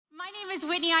My name is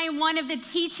Whitney. I am one of the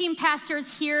teaching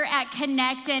pastors here at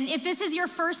Connect. And if this is your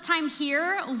first time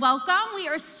here, welcome. We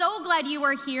are so glad you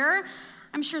are here.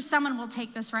 I'm sure someone will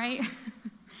take this, right?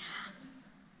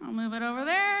 I'll move it over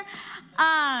there.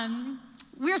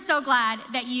 We're so glad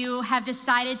that you have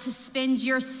decided to spend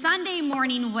your Sunday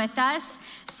morning with us.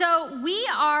 So we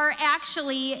are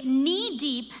actually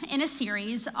knee-deep in a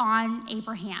series on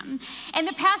Abraham. In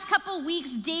the past couple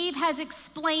weeks, Dave has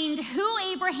explained who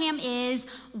Abraham is,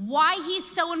 why he's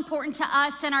so important to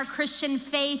us in our Christian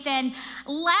faith. And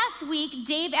last week,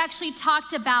 Dave actually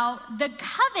talked about the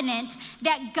covenant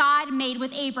that God made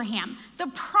with Abraham, the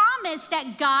promise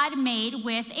that God made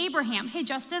with Abraham. Hey,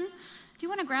 Justin, do you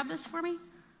want to grab this for me?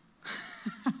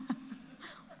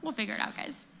 We'll figure it out,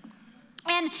 guys.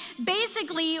 And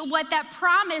basically what that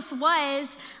promise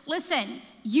was, listen,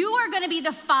 you are going to be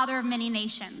the father of many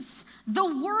nations. The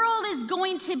world is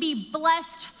going to be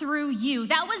blessed through you.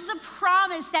 That was the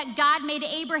promise that God made to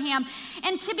Abraham.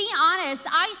 And to be honest,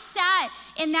 I sat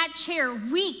in that chair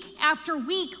week after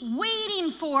week waiting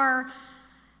for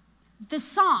the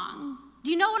song. Do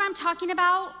you know what I'm talking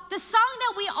about? The song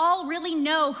that we all really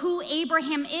know who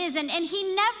Abraham is, and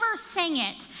he never sang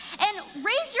it. And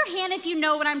raise your hand if you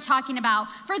know what I'm talking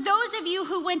about. For those of you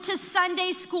who went to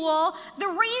Sunday school, the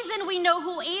reason we know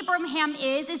who Abraham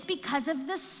is because of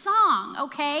the song,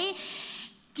 okay?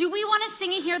 Do we want to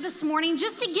sing it here this morning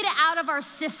just to get it out of our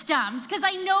systems? Because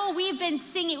I know we've been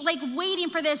singing, like waiting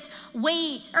for this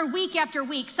week after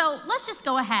week. So let's just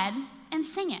go ahead and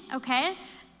sing it, okay?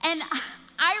 And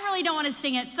I really don't want to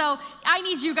sing it, so I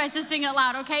need you guys to sing it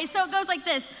loud, okay? So it goes like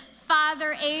this.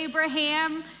 Father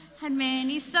Abraham had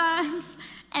many sons,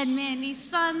 and many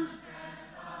sons.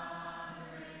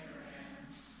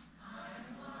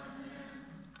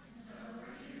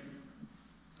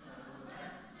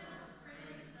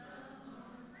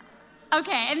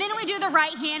 Okay, and then we do the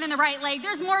right hand and the right leg.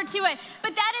 There's more to it.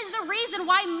 But that is the reason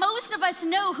why most of us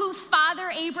know who Father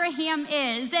Abraham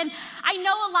is. And I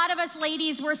know a lot of us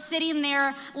ladies were sitting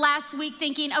there last week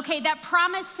thinking, okay, that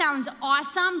promise sounds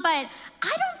awesome, but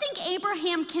I don't think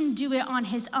Abraham can do it on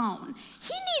his own.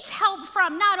 He needs help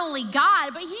from not only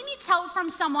God, but he needs help from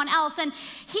someone else. And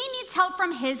he needs help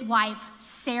from his wife,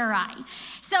 Sarai.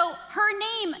 So her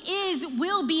name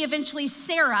will be eventually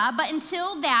Sarah, but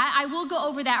until that, I will go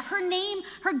over that.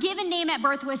 Her given name at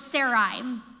birth was Sarai.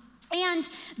 And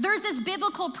there's this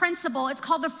biblical principle, it's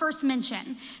called the first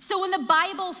mention. So when the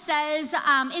Bible says,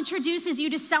 introduces you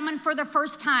to someone for the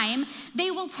first time,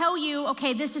 they will tell you,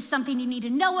 okay, this is something you need to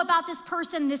know about this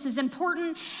person, this is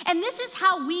important, and this is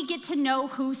how we get to know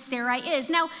who Sarai is.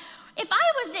 Now, if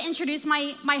I was to introduce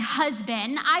my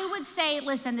husband, I would say,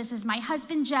 listen, this is my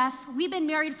husband, Jeff. We've been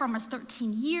married for almost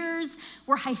 13 years.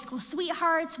 We're high school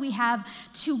sweethearts. We have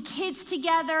 2 kids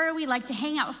together. We like to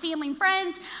hang out with family and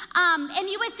friends. And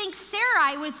you would think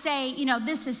Sarai would say,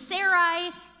 this is Sarai,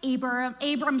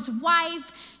 Abram's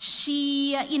wife.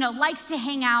 She, likes to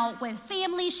hang out with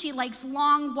family. She likes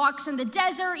long walks in the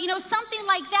desert, something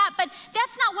like that. But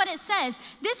that's not what it says.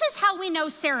 This is how we know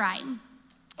Sarai.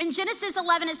 In Genesis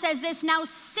 11, it says this, now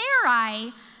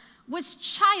Sarai was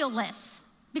childless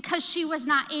because she was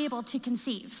not able to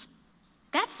conceive.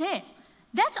 That's it.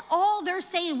 That's all they're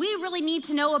saying we really need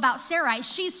to know about Sarai.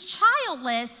 She's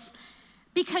childless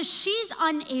because she's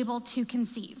unable to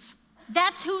conceive.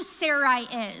 That's who Sarai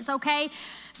is, okay?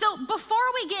 So before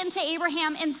we get into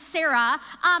Abraham and Sarah,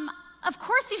 of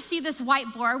course you see this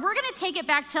whiteboard. We're gonna take it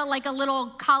back to like a little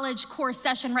college course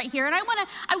session right here. And I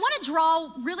wanna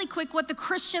draw really quick what the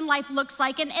Christian life looks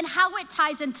like and how it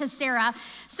ties into Sarah.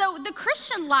 So the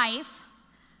Christian life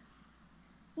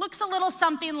looks a little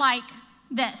something like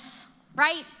this,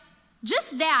 right?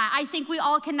 Just that, I think we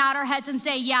all can nod our heads and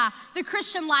say, yeah, the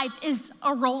Christian life is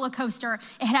a roller coaster.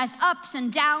 It has ups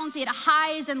and downs, it has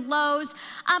highs and lows,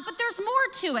 but there's more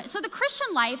to it. So the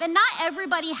Christian life, and not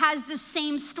everybody has the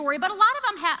same story, but a lot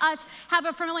of us have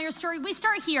a familiar story. We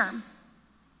start here.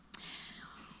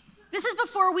 This is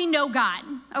before we know God,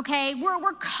 okay?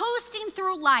 We're coasting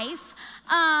through life.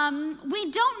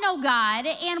 We don't know God,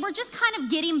 and we're just kind of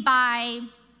getting by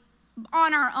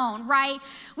on our own, right?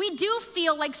 We do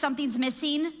feel like something's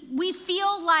missing. We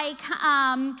feel like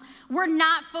we're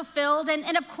not fulfilled.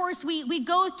 And of course, we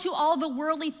go to all the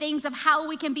worldly things of how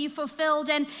we can be fulfilled.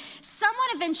 And someone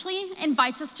eventually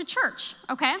invites us to church,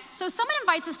 okay? So someone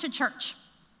invites us to church.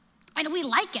 And we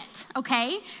like it,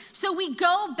 okay? So we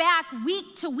go back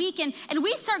week to week and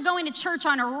we start going to church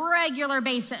on a regular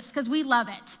basis because we love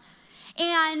it.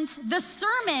 And the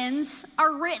sermons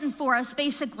are written for us,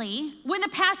 basically. When the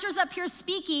pastor's up here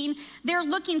speaking, they're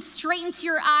looking straight into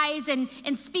your eyes and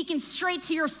speaking straight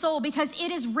to your soul because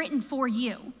it is written for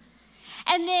you.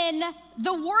 And then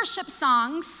the worship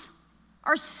songs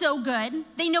are so good.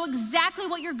 They know exactly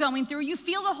what you're going through. You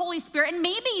feel the Holy Spirit, and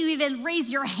maybe you even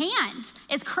raise your hand,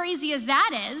 as crazy as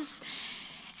that is.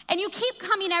 And you keep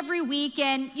coming every week,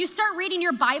 and you start reading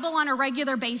your Bible on a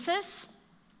regular basis,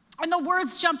 and the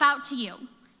words jump out to you.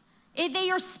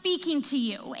 They are speaking to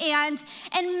you. And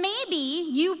maybe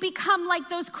you become like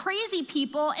those crazy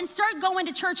people and start going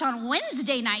to church on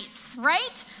Wednesday nights,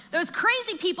 right? Those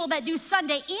crazy people that do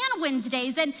Sunday and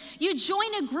Wednesdays, and you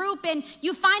join a group and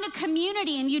you find a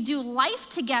community and you do life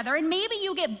together, and maybe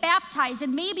you get baptized,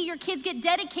 and maybe your kids get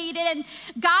dedicated, and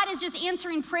God is just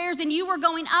answering prayers, and you are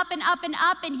going up and up and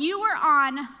up, and you are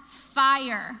on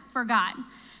fire for God.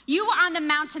 You were on the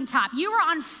mountaintop. You were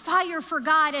on fire for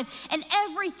God, and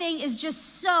everything is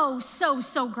just so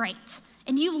great.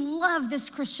 And you love this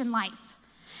Christian life.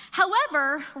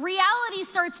 However, reality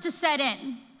starts to set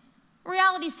in.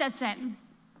 Reality sets in.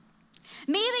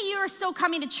 Maybe you are still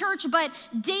coming to church, but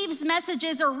Dave's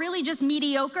messages are really just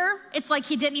mediocre. It's like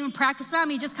he didn't even practice them.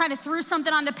 He just kind of threw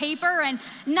something on the paper, and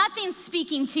nothing's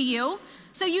speaking to you.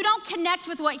 So you don't connect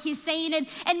with what he's saying, and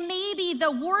maybe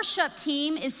the worship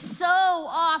team is so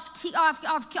off,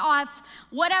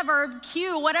 whatever,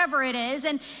 cue, whatever it is,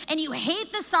 and you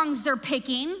hate the songs they're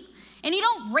picking, and you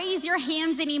don't raise your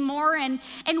hands anymore, and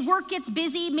work gets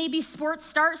busy, maybe sports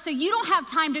start, so you don't have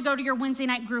time to go to your Wednesday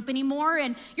night group anymore,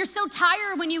 and you're so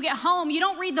tired when you get home, you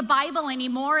don't read the Bible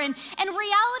anymore, and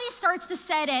reality starts to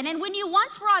set in, and when you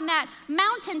once were on that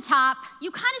mountaintop,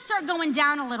 you kind of start going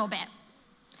down a little bit.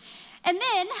 And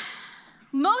then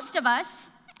most of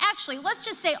us, actually, let's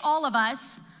just say all of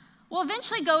us, will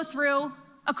eventually go through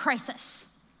a crisis.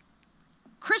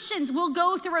 Christians will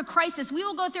go through a crisis. We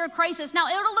will go through a crisis. Now,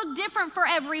 it'll look different for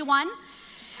everyone.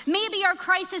 Maybe our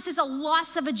crisis is a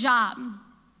loss of a job.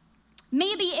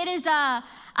 Maybe it is a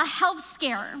health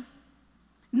scare.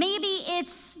 Maybe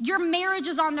it's your marriage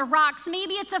is on the rocks.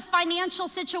 Maybe it's a financial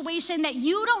situation that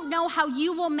you don't know how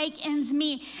you will make ends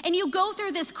meet. And you go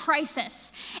through this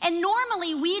crisis. And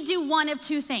normally we do one of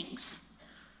two things.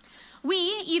 We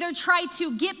either try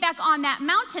to get back on that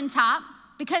mountaintop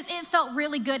because it felt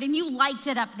really good and you liked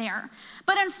it up there.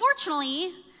 But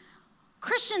unfortunately,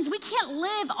 Christians, we can't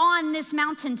live on this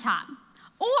mountaintop.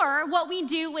 Or what we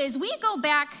do is we go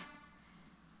back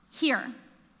here.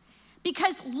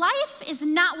 Because life is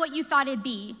not what you thought it'd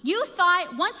be. You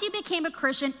thought once you became a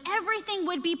Christian, everything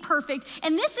would be perfect.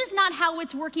 And this is not how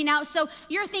it's working out. So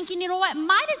you're thinking, you know what,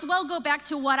 might as well go back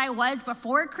to what I was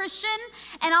before a Christian,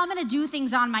 and I'm gonna do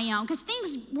things on my own, because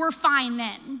things were fine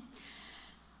then.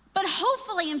 But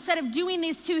hopefully, instead of doing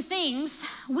these two things,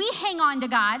 we hang on to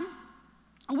God,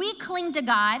 we cling to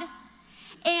God,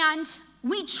 and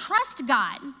we trust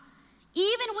God.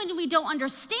 Even when we don't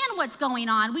understand what's going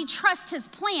on, we trust his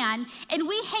plan, and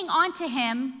we hang on to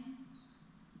him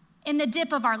in the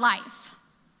dip of our life.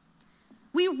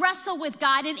 We wrestle with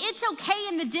God, and it's okay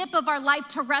in the dip of our life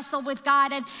to wrestle with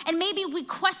God, and maybe we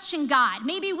question God.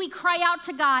 Maybe we cry out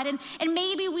to God, and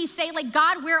maybe we say, like,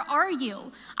 God, where are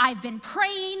you? I've been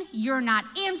praying, you're not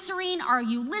answering, are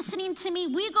you listening to me?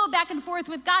 We go back and forth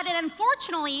with God, and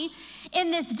unfortunately,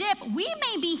 in this dip, we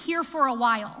may be here for a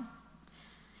while.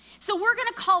 So we're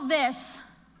gonna call this,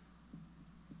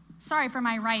 sorry for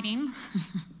my writing,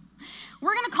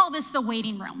 we're gonna call this the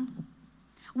waiting room.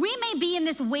 We may be in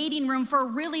this waiting room for a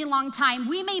really long time.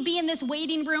 We may be in this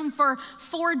waiting room for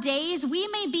 4 days. We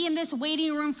may be in this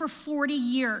waiting room for 40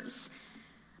 years.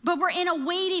 But we're in a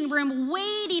waiting room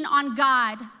waiting on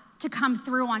God to come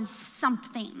through on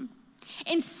something.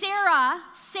 And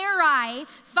Sarai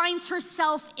finds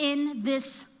herself in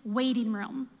this waiting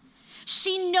room.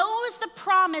 She knows the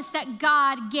promise that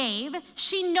God gave.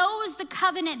 She knows the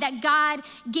covenant that God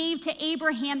gave to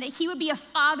Abraham, that he would be a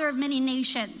father of many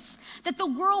nations, that the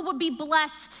world would be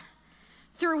blessed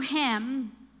through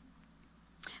him.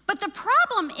 But the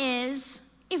problem is,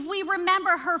 if we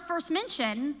remember her first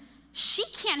mention, she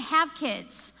can't have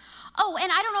kids. Oh,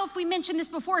 and I don't know if we mentioned this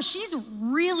before, she's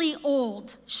really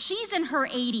old. She's in her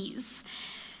 80s.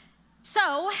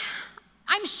 So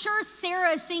I'm sure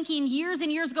Sarah is thinking years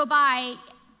and years go by,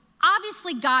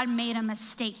 obviously God made a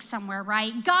mistake somewhere,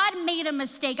 right? God made a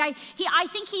mistake. I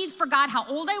think he forgot how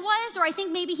old I was, or I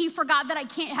think maybe he forgot that I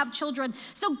can't have children.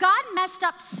 So God messed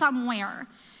up somewhere.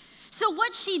 So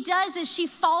what she does is she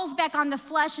falls back on the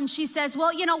flesh and she says,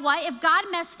 well, you know what? If God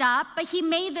messed up, but he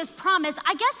made this promise,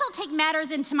 I guess I'll take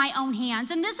matters into my own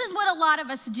hands. And this is what a lot of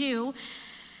us do.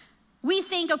 We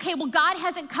think, okay, well, God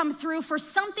hasn't come through for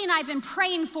something I've been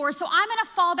praying for, so I'm gonna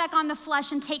fall back on the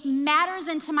flesh and take matters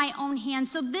into my own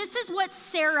hands. So this is what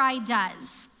Sarai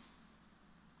does.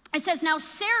 It says, now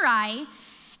Sarai,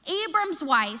 Abram's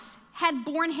wife, had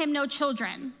borne him no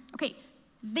children. Okay,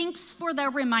 thanks for the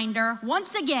reminder.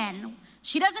 Once again,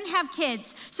 she doesn't have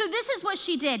kids. So this is what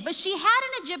she did. But she had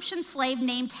an Egyptian slave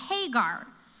named Hagar.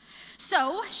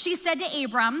 So she said to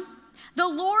Abram, the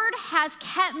Lord has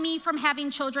kept me from having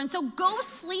children, so go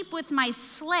sleep with my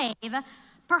slave.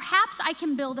 Perhaps I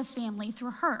can build a family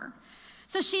through her.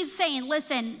 So she's saying,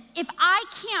 listen, if I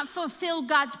can't fulfill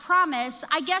God's promise,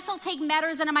 I guess I'll take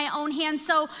matters into my own hands.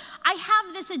 So I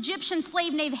have this Egyptian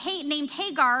slave named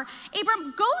Hagar.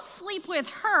 Abram, go sleep with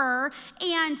her,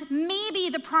 and maybe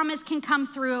the promise can come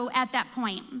through at that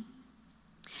point.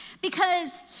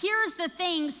 Because here's the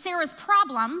thing, Sarah's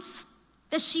problems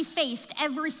that she faced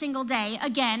every single day.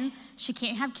 Again, she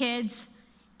can't have kids,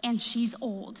 and she's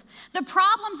old. The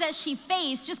problems that she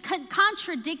faced just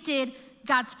contradicted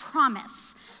God's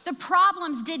promise. The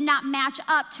problems did not match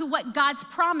up to what God's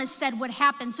promise said would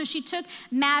happen. So she took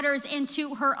matters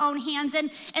into her own hands.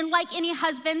 And like any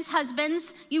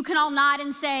husbands, you can all nod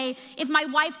and say, if my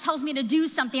wife tells me to do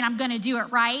something, I'm gonna do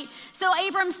it, right? So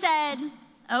Abram said,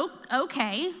 oh,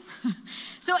 okay.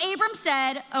 So Abram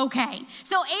said, okay.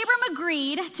 So Abram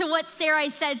agreed to what Sarai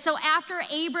said. So after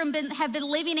Abram had been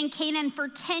living in Canaan for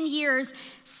 10 years,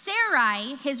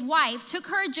 Sarai, his wife, took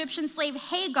her Egyptian slave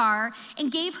Hagar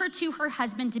and gave her to her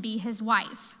husband to be his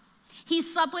wife. He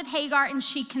slept with Hagar and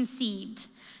she conceived.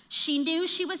 She knew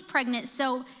she was pregnant,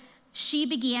 so she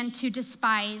began to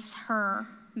despise her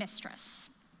mistress.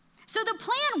 So the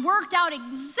plan worked out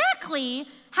exactly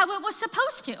how it was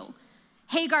supposed to.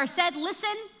 Hagar said, listen,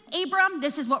 Abram,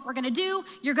 this is what we're gonna do.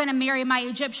 You're gonna marry my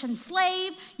Egyptian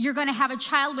slave. You're gonna have a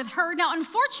child with her. Now,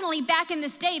 unfortunately, back in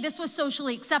this day, this was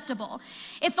socially acceptable.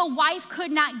 If a wife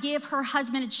could not give her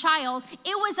husband a child,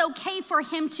 it was okay for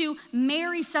him to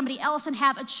marry somebody else and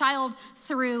have a child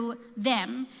through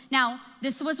them. Now,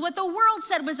 this was what the world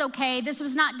said was okay. This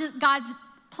was not God's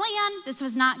plan. This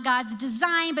was not God's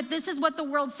design, but this is what the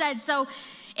world said. So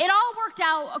it all worked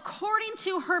out according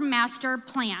to her master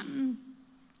plan.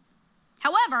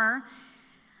 However,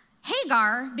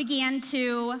 Sarah began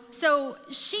to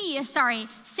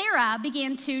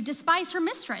despise her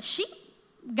mistress. She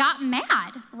got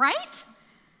mad, right?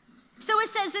 So it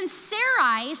says, and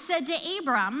Sarai said to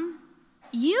Abram,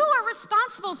 you are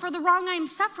responsible for the wrong I am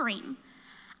suffering.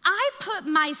 I put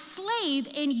my slave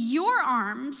in your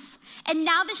arms, and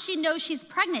now that she knows she's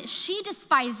pregnant, she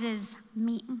despises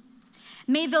me.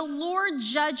 May the Lord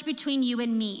judge between you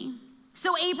and me.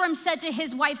 So Abram said to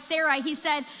his wife Sarai, he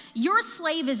said, your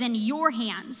slave is in your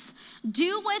hands.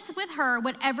 Do with her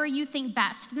whatever you think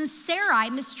best. Then Sarai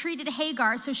mistreated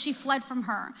Hagar, so she fled from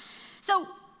her. So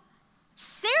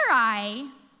Sarai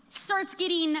starts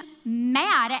getting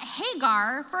mad at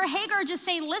Hagar for Hagar just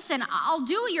saying, listen, I'll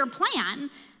do your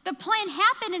plan. The plan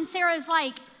happened and Sarah's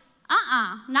like,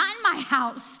 not in my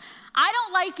house. I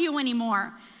don't like you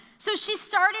anymore. So she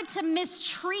started to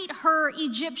mistreat her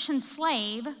Egyptian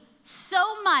slave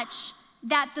so much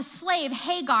that the slave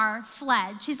Hagar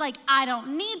fled. She's like, I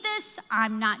don't need this.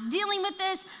 I'm not dealing with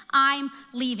this. I'm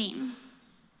leaving.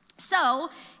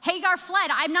 So Hagar fled.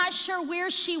 I'm not sure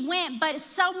where she went, but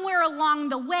somewhere along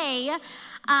the way,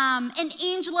 an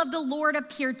angel of the Lord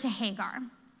appeared to Hagar.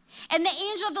 And the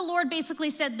angel of the Lord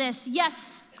basically said this,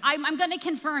 yes, I'm going to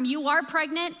confirm you are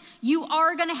pregnant. You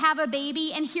are going to have a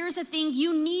baby. And here's the thing,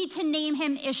 you need to name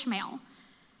him Ishmael.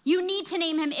 You need to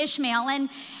name him Ishmael. And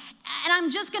I'm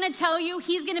just going to tell you,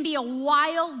 he's going to be a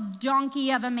wild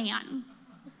donkey of a man.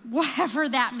 Whatever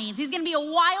that means. He's going to be a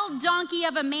wild donkey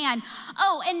of a man.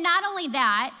 Oh, and not only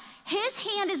that, his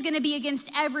hand is going to be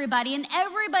against everybody, and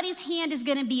everybody's hand is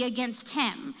going to be against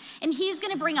him. And he's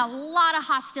going to bring a lot of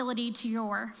hostility to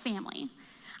your family.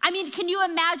 I mean, can you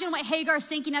imagine what Hagar's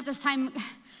thinking at this time?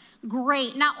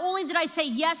 Great. Not only did I say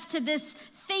yes to this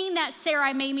thing that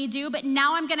Sarai made me do, but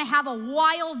now I'm going to have a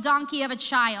wild donkey of a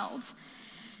child.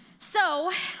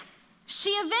 So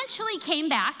she eventually came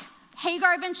back.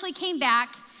 Hagar eventually came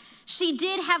back. She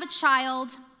did have a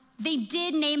child. They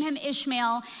did name him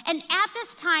Ishmael. And at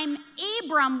this time,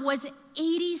 Abram was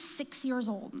 86 years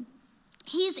old.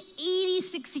 He's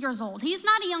 86 years old. He's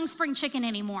not a young spring chicken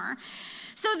anymore.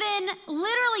 So then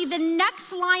literally the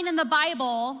next line in the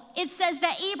Bible, it says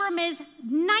that Abram is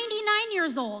 99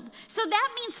 years old. So that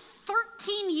means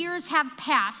 13 years have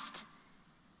passed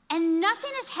and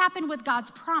nothing has happened with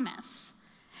God's promise.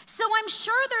 So I'm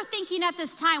sure they're thinking at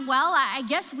this time, well, I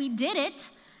guess we did it.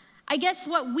 I guess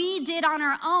what we did on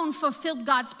our own fulfilled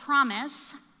God's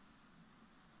promise.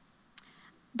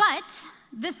 But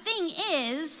the thing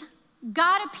is,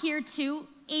 God appeared to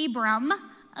Abram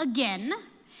again.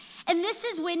 And this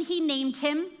is when he named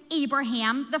him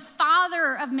Abraham, the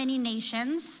father of many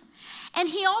nations. And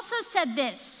he also said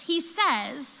this. He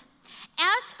says,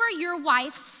 As for your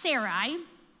wife, Sarai,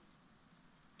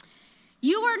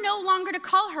 you are no longer to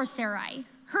call her Sarai.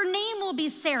 Her name will be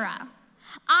Sarah.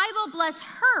 I will bless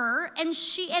her, and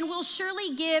will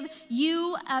surely give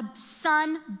you a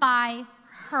son by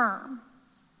her.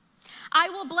 I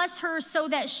will bless her so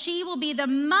that she will be the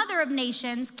mother of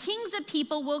nations. Kings of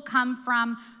people will come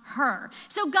from her.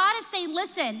 So God is saying,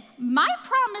 listen, my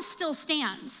promise still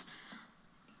stands.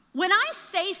 When I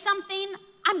say something,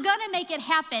 I'm going to make it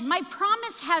happen. My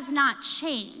promise has not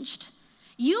changed.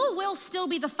 You will still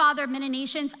be the father of many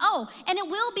nations. Oh, and it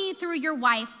will be through your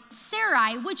wife,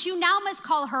 Sarai, which you now must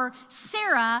call her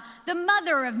Sarah, the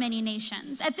mother of many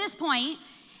nations. At this point,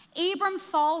 Abram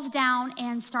falls down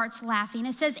and starts laughing.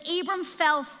 It says, Abram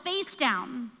fell face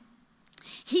down.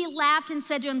 He laughed and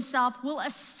said to himself, will a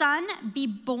son be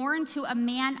born to a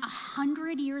man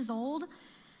 100 years old?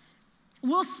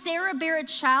 Will Sarah bear a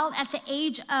child at the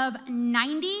age of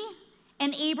 90?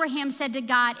 And Abraham said to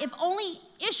God, if only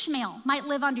Ishmael might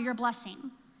live under your blessing.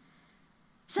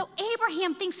 So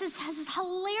Abraham thinks this is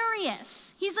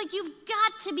hilarious. He's like, you've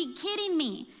got to be kidding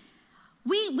me.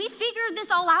 We figured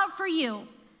this all out for you.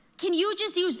 Can you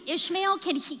just use Ishmael?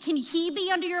 Can he be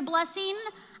under your blessing?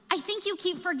 I think you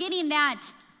keep forgetting that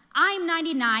I'm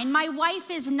 99, my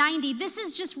wife is 90. This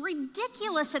is just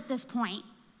ridiculous at this point.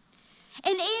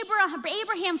 And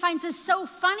Abraham finds this so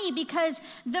funny because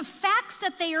the facts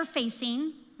that they are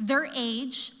facing, their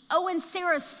age, and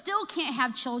Sarah still can't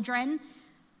have children,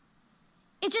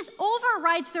 it just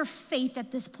overrides their faith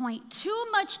at this point. Too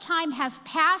much time has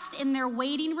passed in their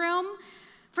waiting room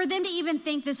for them to even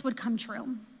think this would come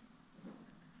true.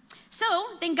 So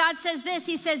then God says this,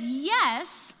 he says,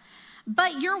 yes,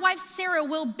 but your wife Sarah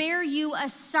will bear you a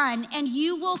son, and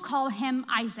you will call him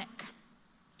Isaac.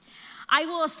 I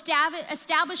will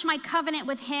establish my covenant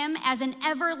with him as an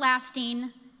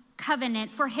everlasting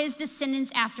covenant for his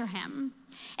descendants after him.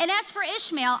 And as for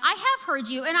Ishmael, I have heard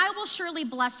you, and I will surely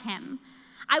bless him.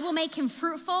 I will make him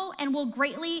fruitful and will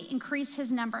greatly increase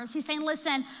his numbers. He's saying,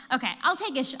 listen, okay, I'll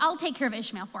take care of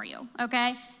Ishmael for you,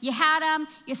 okay? You had him,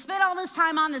 you spent all this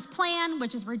time on this plan,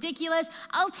 which is ridiculous.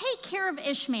 I'll take care of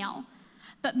Ishmael,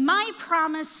 but my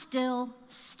promise still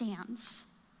stands.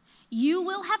 You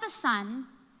will have a son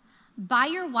by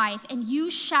your wife, and you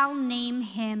shall name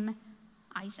him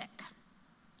Isaac.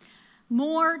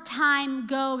 More time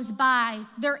goes by.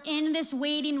 They're in this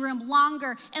waiting room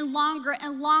longer and longer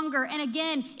and longer. And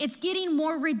again, it's getting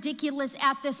more ridiculous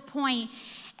at this point.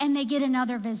 And they get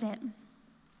another visit.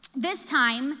 This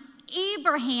time,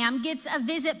 Abraham gets a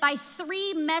visit by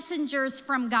 3 messengers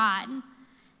from God.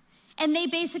 And they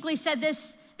basically said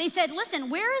this. They said, listen,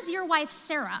 where is your wife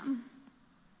Sarah?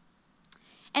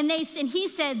 And he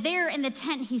said, there in the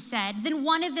tent, he said. Then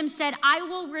one of them said,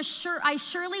 I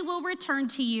surely will return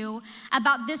to you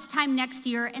about this time next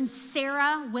year, and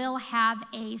Sarah will have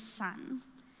a son.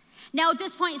 Now at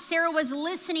this point, Sarah was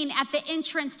listening at the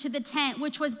entrance to the tent,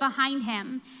 which was behind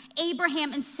him.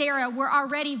 Abraham and Sarah were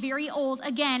already very old.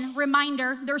 Again,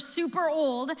 reminder, they're super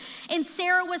old. And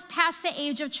Sarah was past the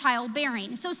age of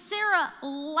childbearing. So Sarah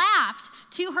laughed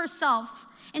to herself,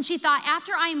 and she thought,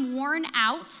 after I am worn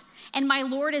out, and my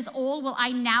Lord is old, will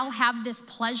I now have this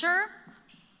pleasure?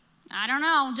 I don't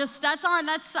know,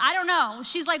 I don't know.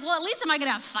 She's like, well, at least am I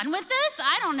gonna have fun with this?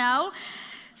 I don't know.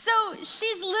 So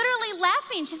she's literally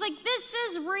laughing. She's like, this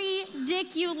is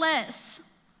ridiculous.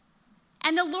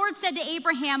 And the Lord said to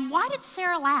Abraham, why did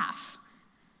Sarah laugh?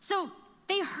 So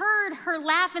they heard her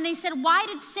laugh and they said, why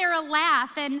did Sarah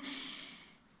laugh? And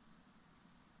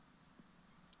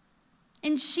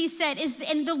she said,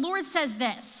 and the Lord says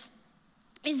this,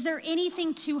 is there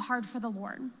anything too hard for the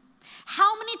Lord?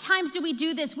 How many times do we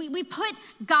do this? We put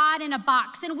God in a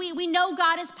box, and we know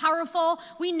God is powerful.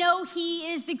 We know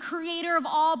he is the creator of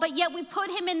all, but yet we put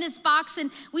him in this box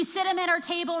and we sit him at our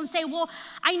table and say, well,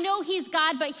 I know he's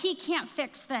God, but he can't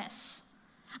fix this.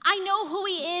 I know who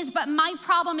he is, but my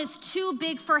problem is too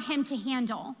big for him to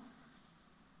handle.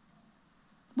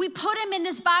 We put him in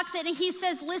this box and he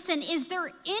says, listen, is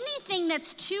there anything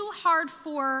that's too hard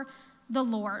for the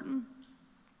Lord?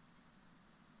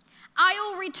 I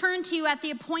will return to you at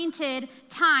the appointed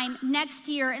time next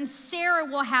year, and Sarah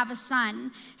will have a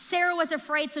son. Sarah was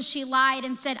afraid, so she lied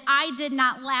and said, I did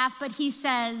not laugh. But he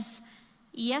says,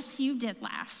 yes, you did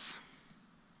laugh.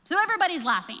 So everybody's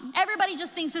laughing. Everybody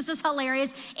just thinks this is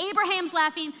hilarious. Abraham's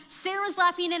laughing. Sarah's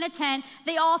laughing in a tent.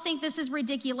 They all think this is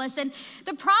ridiculous. And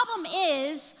the problem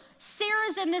is,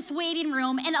 Sarah's in this waiting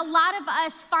room, and a lot of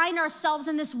us find ourselves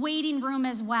in this waiting room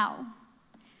as well.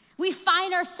 We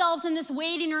find ourselves in this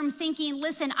waiting room thinking,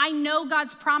 listen, I know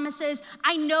God's promises.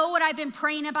 I know what I've been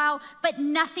praying about, but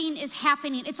nothing is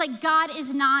happening. It's like God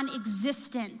is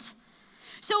non-existent.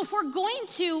 So if we're going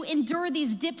to endure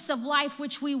these dips of life,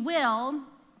 which we will,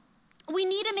 we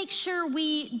need to make sure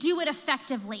we do it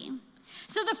effectively.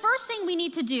 So the first thing we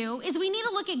need to do is we need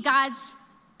to look at God's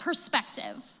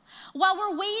perspective. While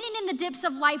we're waiting in the dips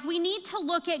of life, we need to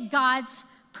look at God's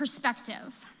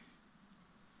perspective.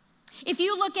 If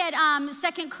you look at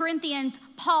 2 Corinthians,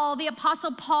 Paul, the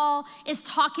Apostle Paul, is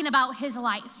talking about his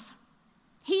life.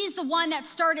 He's the one that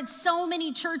started so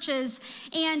many churches,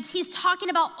 and he's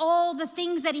talking about all the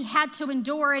things that he had to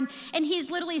endure. And he's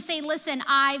literally saying, listen,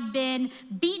 I've been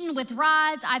beaten with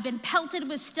rods, I've been pelted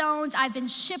with stones, I've been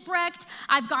shipwrecked,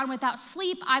 I've gone without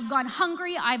sleep, I've gone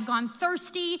hungry, I've gone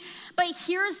thirsty. But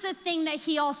here's the thing that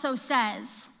he also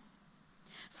says: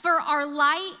 for our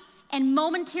light and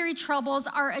momentary troubles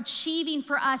are achieving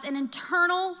for us an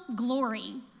eternal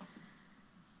glory.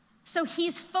 So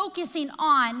he's focusing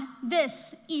on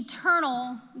this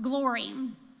eternal glory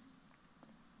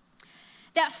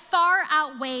that far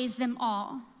outweighs them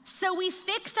all. So we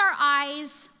fix our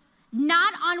eyes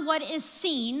not on what is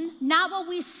seen, not what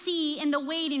we see in the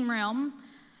waiting room,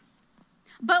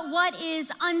 but what is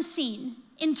unseen,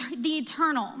 the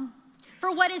eternal.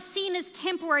 For what is seen is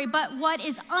temporary, but what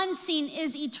is unseen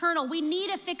is eternal. We need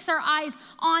to fix our eyes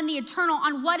on the eternal,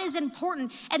 on what is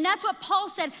important. And that's what Paul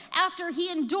said after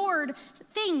he endured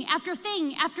thing after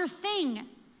thing after thing.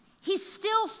 He's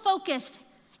still focused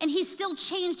and he still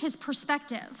changed his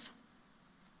perspective.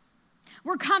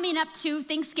 We're coming up to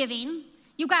Thanksgiving.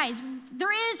 You guys,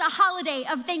 there is a holiday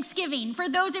of Thanksgiving. For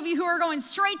those of you who are going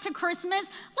straight to Christmas,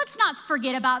 let's not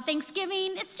forget about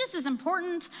Thanksgiving. It's just as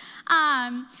important.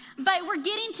 But we're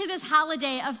getting to this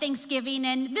holiday of Thanksgiving,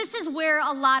 and this is where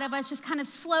a lot of us just kind of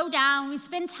slow down. We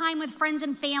spend time with friends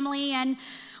and family, and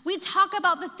we talk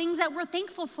about the things that we're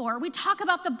thankful for. We talk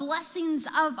about the blessings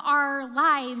of our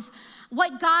lives,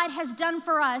 what God has done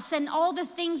for us, and all the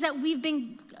things that we've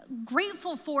been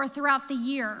grateful for throughout the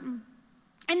year.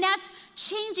 And that's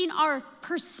changing our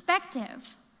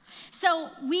perspective. So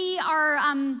we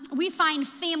find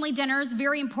family dinners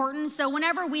very important. So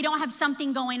whenever we don't have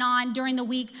something going on during the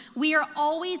week, we are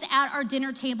always at our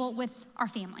dinner table with our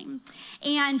family.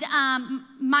 And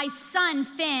my son,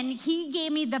 Finn, he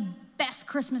gave me the best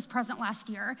Christmas present last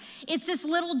year. It's this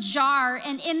little jar,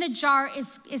 and in the jar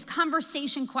is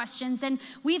conversation questions, and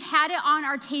we've had it on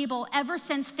our table ever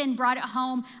since Finn brought it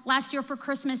home last year for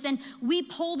Christmas, and we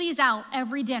pull these out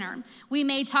every dinner. We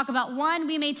may talk about one,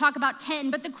 we may talk about 10,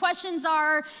 but the questions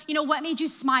are, what made you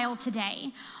smile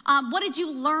today? What did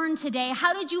you learn today?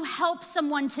 How did you help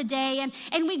someone today?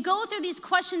 And we go through these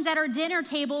questions at our dinner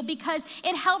table because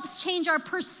it helps change our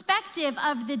perspective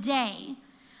of the day,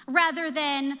 rather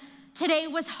than today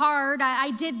was hard,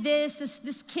 I did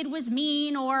this kid was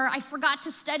mean, or I forgot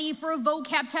to study for a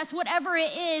vocab test, whatever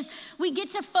it is. We get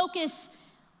to focus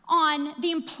on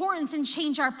the importance and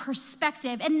change our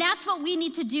perspective. And that's what we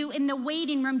need to do in the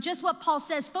waiting room, just what Paul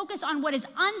says, focus on what is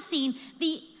unseen,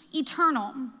 the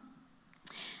eternal.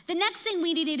 The next thing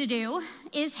we need to do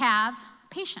is have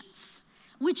patience,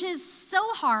 which is so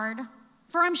hard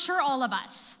for, I'm sure, all of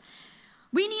us.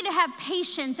 We need to have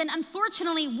patience, and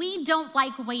unfortunately, we don't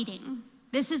like waiting.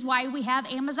 This is why we have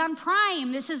Amazon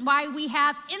Prime. This is why we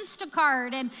have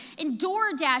Instacart and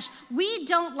DoorDash. We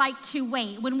don't like to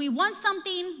wait. When we want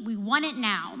something, we want it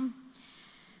now.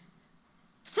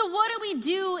 So what do we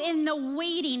do in the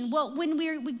waiting? Well, when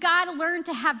we got to learn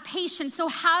to have patience. So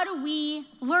how do we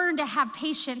learn to have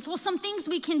patience? Well, some things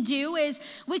we can do is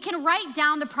we can write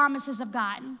down the promises of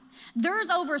God. There's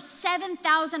over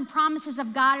 7,000 promises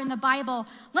of God in the Bible.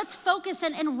 Let's focus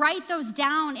and write those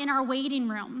down in our waiting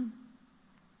room.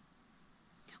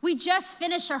 We just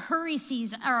finished a hurry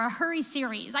season or a hurry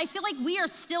series. I feel like we are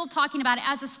still talking about it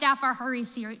as a staff, our hurry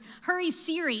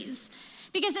series,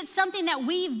 because it's something that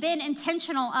we've been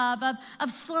intentional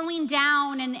of slowing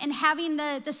down and having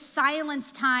the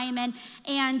silence time and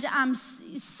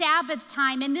Sabbath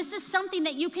time. And this is something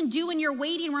that you can do in your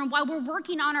waiting room while we're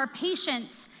working on our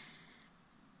patience,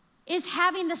 is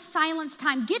having the silence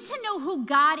time. Get to know who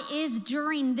God is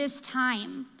during this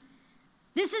time.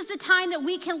 This is the time that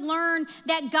we can learn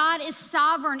that God is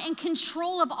sovereign and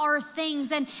control of our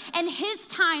things, and his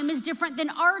time is different than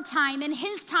our time, and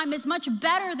his time is much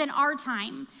better than our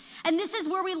time. And this is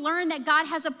where we learn that God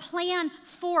has a plan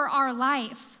for our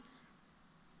life.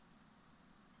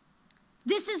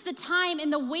 This is the time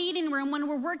in the waiting room when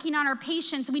we're working on our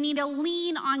patience. We need to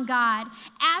lean on God,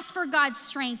 ask for God's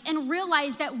strength, and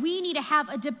realize that we need to have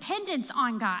a dependence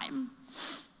on God.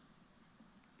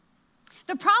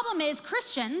 The problem is,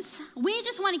 Christians, we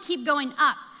just want to keep going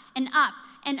up and up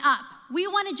and up. We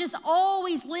want to just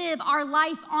always live our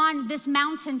life on this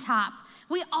mountaintop.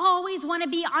 We always want to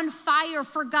be on fire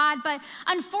for God, but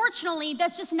unfortunately,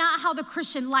 that's just not how the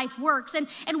Christian life works. And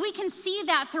we can see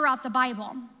that throughout the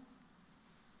Bible.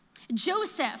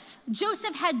 Joseph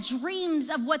had dreams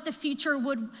of what the future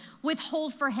would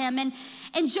withhold for him. And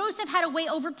Joseph had to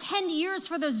wait over 10 years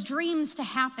for those dreams to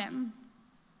happen.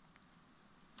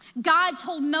 God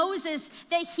told Moses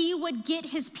that he would get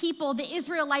his people, the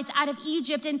Israelites, out of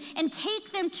Egypt and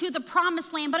take them to the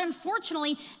promised land. But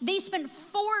unfortunately, they spent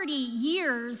 40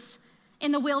 years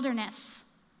in the wilderness.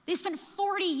 They spent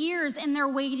 40 years in their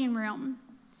waiting room.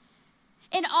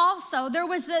 And also, there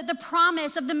was the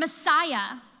promise of the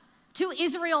Messiah to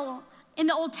Israel in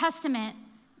the Old Testament.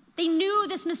 They knew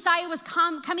this Messiah was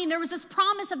coming. There was this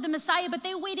promise of the Messiah, but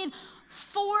they waited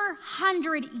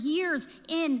 400 years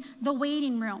in the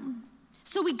waiting room.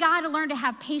 So we got to learn to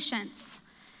have patience.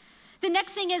 The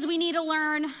next thing is we need to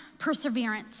learn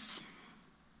perseverance.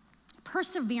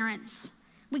 Perseverance.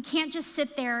 We can't just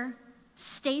sit there,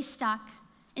 stay stuck,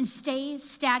 and stay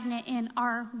stagnant in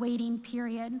our waiting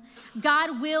period.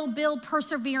 God will build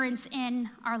perseverance in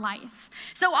our life.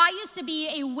 So I used to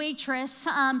be a waitress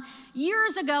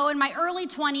years ago in my early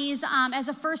 20s as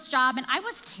a first job, and I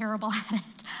was terrible at it.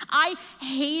 I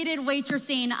hated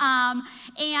waitressing,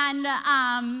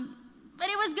 but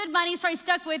it was good money, so I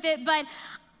stuck with it. But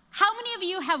how many of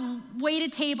you have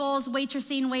waited tables,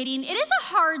 waitressing, waiting? It is a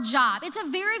hard job. It's a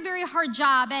very, very hard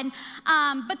job. And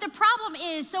but the problem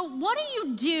is, so what do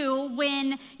you do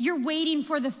when you're waiting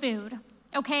for the food?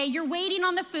 Okay, you're waiting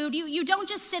on the food. You don't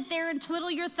just sit there and twiddle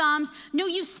your thumbs. No,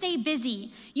 you stay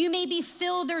busy. You maybe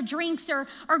fill their drinks or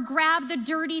grab the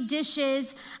dirty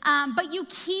dishes, but you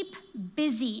keep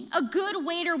busy. A good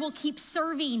waiter will keep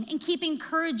serving and keep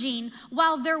encouraging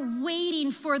while they're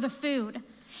waiting for the food.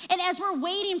 And as we're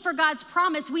waiting for God's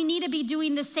promise, we need to be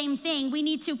doing the same thing. We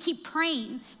need to keep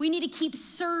praying. We need to keep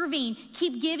serving,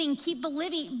 keep giving, keep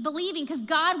believing, because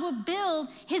God will build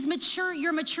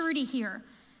your maturity here.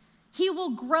 He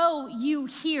will grow you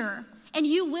here, and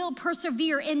you will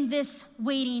persevere in this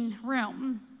waiting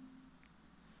room.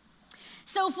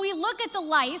 So if we look at the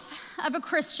life of a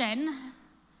Christian,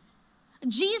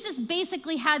 Jesus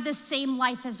basically had the same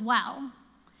life as well.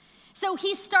 So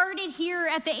he started here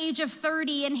at the age of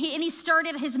 30, and he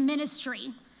started his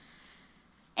ministry.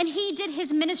 And he did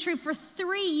his ministry for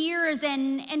 3 years,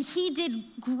 and he did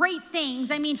great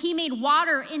things. I mean, he made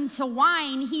water into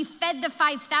wine. He fed the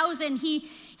 5,000.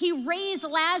 He raised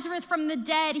Lazarus from the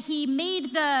dead. He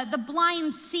made the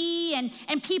blind see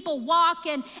and people walk,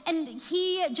 and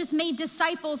he just made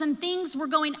disciples, and things were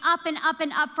going up and up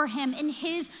and up for him in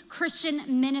his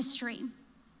Christian ministry.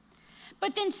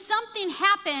 But then something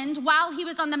happened while he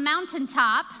was on the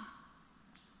mountaintop.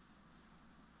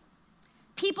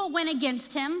 People went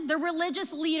against him. The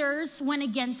religious leaders went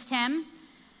against him.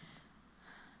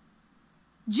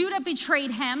 Judah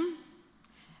betrayed him.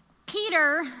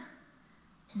 Peter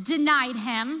denied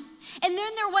him. And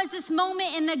then there was this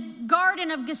moment in the Garden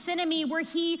of Gethsemane where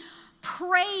he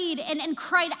prayed and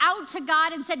cried out to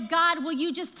God and said, God, will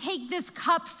you just take this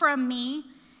cup from me?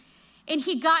 And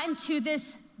he got into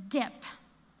this dip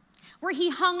where he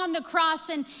hung on the cross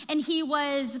and he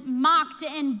was mocked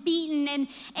and beaten,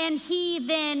 and he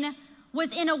then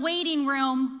was in a waiting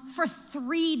room for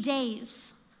 3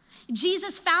 days.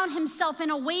 Jesus found himself in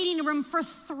a waiting room for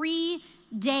 3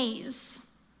 days.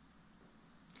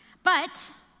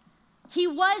 But he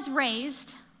was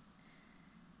raised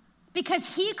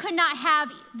because he could not have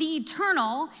the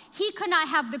eternal, he could not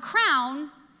have the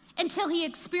crown until he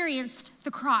experienced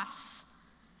the cross.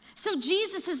 So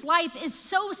Jesus' life is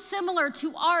so similar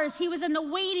to ours. He was in the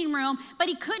waiting room, but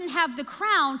he couldn't have the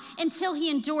crown until he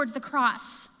endured the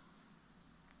cross.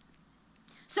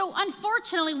 So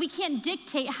unfortunately, we can't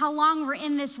dictate how long we're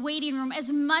in this waiting room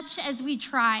as much as we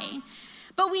try.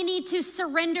 But we need to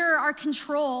surrender our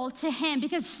control to him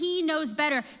because he knows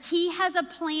better. He has a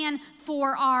plan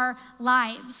for our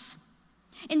lives.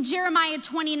 In Jeremiah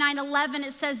 29:11,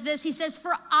 it says this. He says,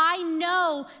 for I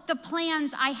know the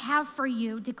plans I have for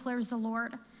you, declares the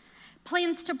Lord.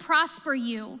 Plans to prosper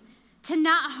you, to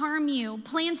not harm you,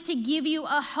 plans to give you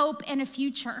a hope and a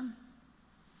future.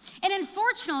 And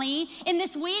unfortunately, in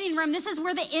this waiting room, this is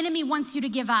where the enemy wants you to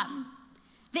give up.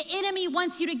 The enemy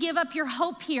wants you to give up your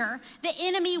hope here. The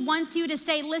enemy wants you to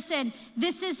say, listen,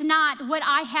 this is not what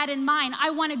I had in mind. I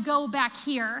want to go back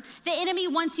here. The enemy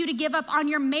wants you to give up on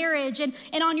your marriage and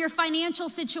on your financial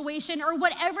situation or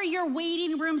whatever your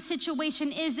waiting room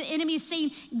situation is. The enemy is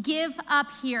saying, give up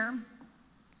here.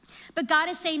 But God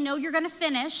is saying, no, you're going to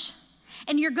finish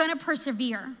and you're going to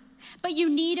persevere. But you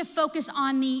need to focus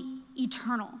on the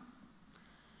eternal.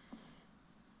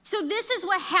 So this is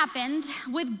what happened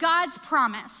with God's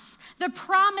promise, the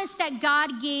promise that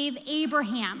God gave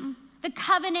Abraham, the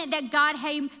covenant that God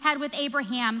had with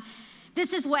Abraham.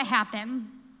 This is what happened.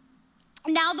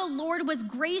 Now the Lord was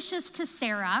gracious to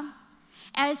Sarah,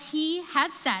 as he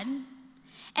had said,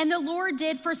 and the Lord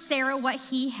did for Sarah what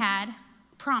he had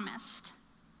promised.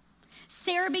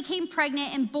 Sarah became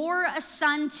pregnant and bore a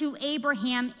son to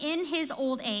Abraham in his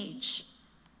old age.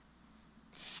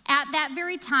 At that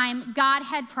very time, God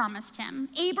had promised him.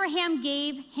 Abraham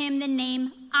gave him the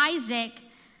name Isaac,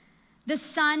 the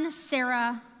son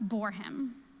Sarah bore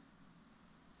him.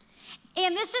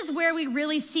 And this is where we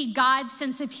really see God's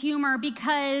sense of humor,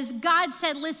 because God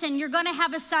said, listen, you're going to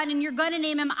have a son and you're going to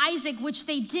name him Isaac, which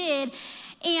they did.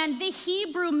 And the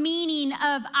Hebrew meaning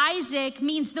of Isaac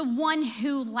means the one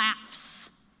who laughs.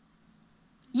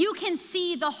 You can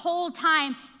see the whole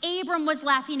time Abram was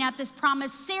laughing at this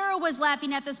promise. Sarah was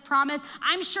laughing at this promise.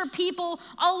 I'm sure people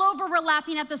all over were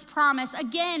laughing at this promise.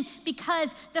 Again,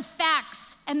 because the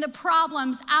facts and the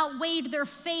problems outweighed their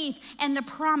faith and the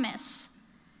promise.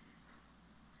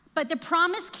 But the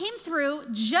promise came through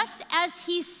just as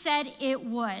he said it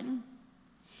would.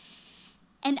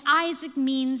 And Isaac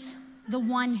means the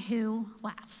one who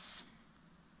laughs.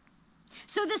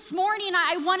 So this morning,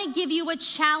 I want to give you a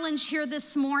challenge here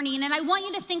this morning, and I want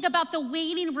you to think about the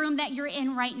waiting room that you're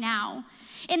in right now.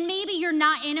 And maybe you're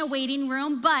not in a waiting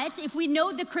room, but if we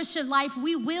know the Christian life,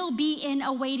 we will be in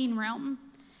a waiting room.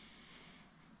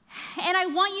 And I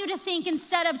want you to think,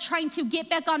 instead of trying to get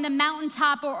back on the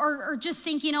mountaintop or just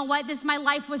think, you know what, my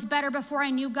life was better before I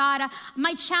knew God.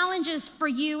 My challenge is for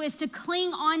you is to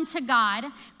cling on to God,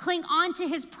 cling on to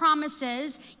his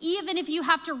promises, even if you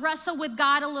have to wrestle with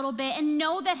God a little bit, and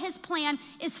know that his plan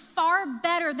is far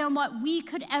better than what we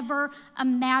could ever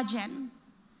imagine.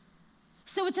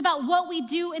 So it's about what we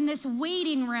do in this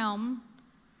waiting room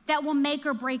that will make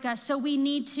or break us. So we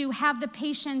need to have the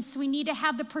patience, we need to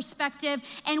have the perspective,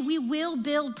 and we will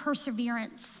build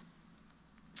perseverance.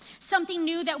 Something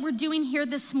new that we're doing here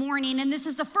this morning, and this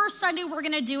is the first Sunday we're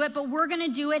gonna do it, but we're gonna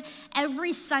do it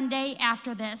every Sunday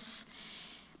after this.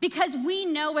 Because we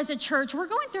know as a church, we're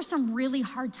going through some really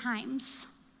hard times.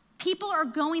 People are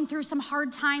going through some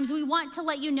hard times. We want to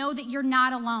let you know that you're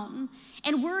not alone.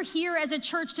 And we're here as a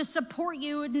church to support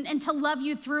you and to love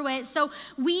you through it. So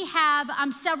we have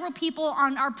several people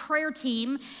on our prayer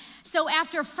team. So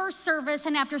after first service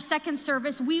and after second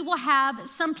service, we will have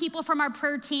some people from our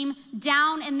prayer team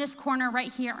down in this corner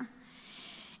right here.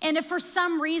 And if for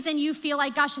some reason you feel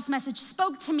like, gosh, this message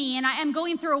spoke to me and I am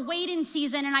going through a waiting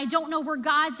season and I don't know where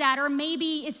God's at, or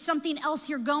maybe it's something else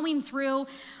you're going through,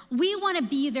 we want to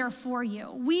be there for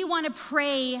you. We want to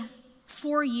pray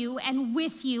for you and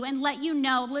with you and let you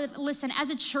know, listen, as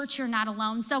a church, you're not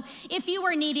alone. So if you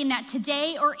are needing that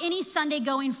today or any Sunday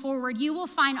going forward, you will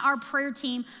find our prayer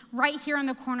team right here in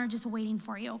the corner just waiting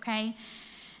for you, okay?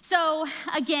 So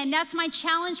again, that's my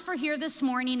challenge for here this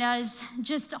morning, is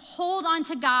just hold on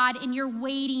to God in your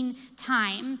waiting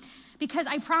time, because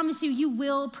I promise you, you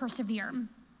will persevere.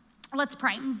 Let's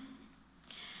pray.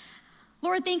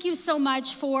 Lord, thank you so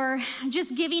much for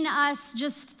just giving us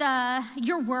just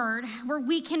your word, where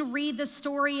we can read the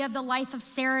story of the life of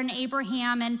Sarah and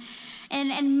Abraham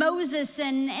and Moses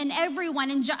and everyone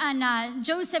and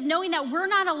Joseph, knowing that we're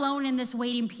not alone in this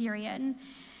waiting period,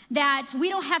 that we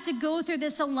don't have to go through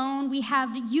this alone. We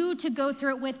have you to go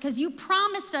through it with, because you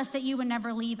promised us that you would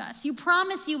never leave us. You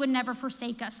promised you would never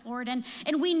forsake us, Lord. And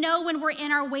we know when we're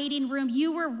in our waiting room,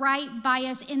 you were right by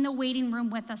us in the waiting room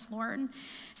with us, Lord.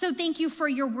 So thank you for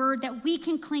your word that we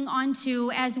can cling on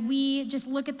to as we just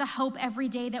look at the hope every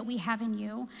day that we have in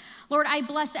you. Lord, I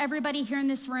bless everybody here in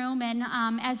this room, and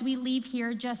as we leave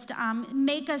here, just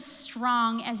make us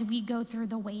strong as we go through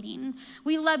the waiting.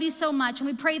 We love you so much, and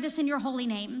we pray this in your holy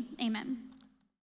name. Amen.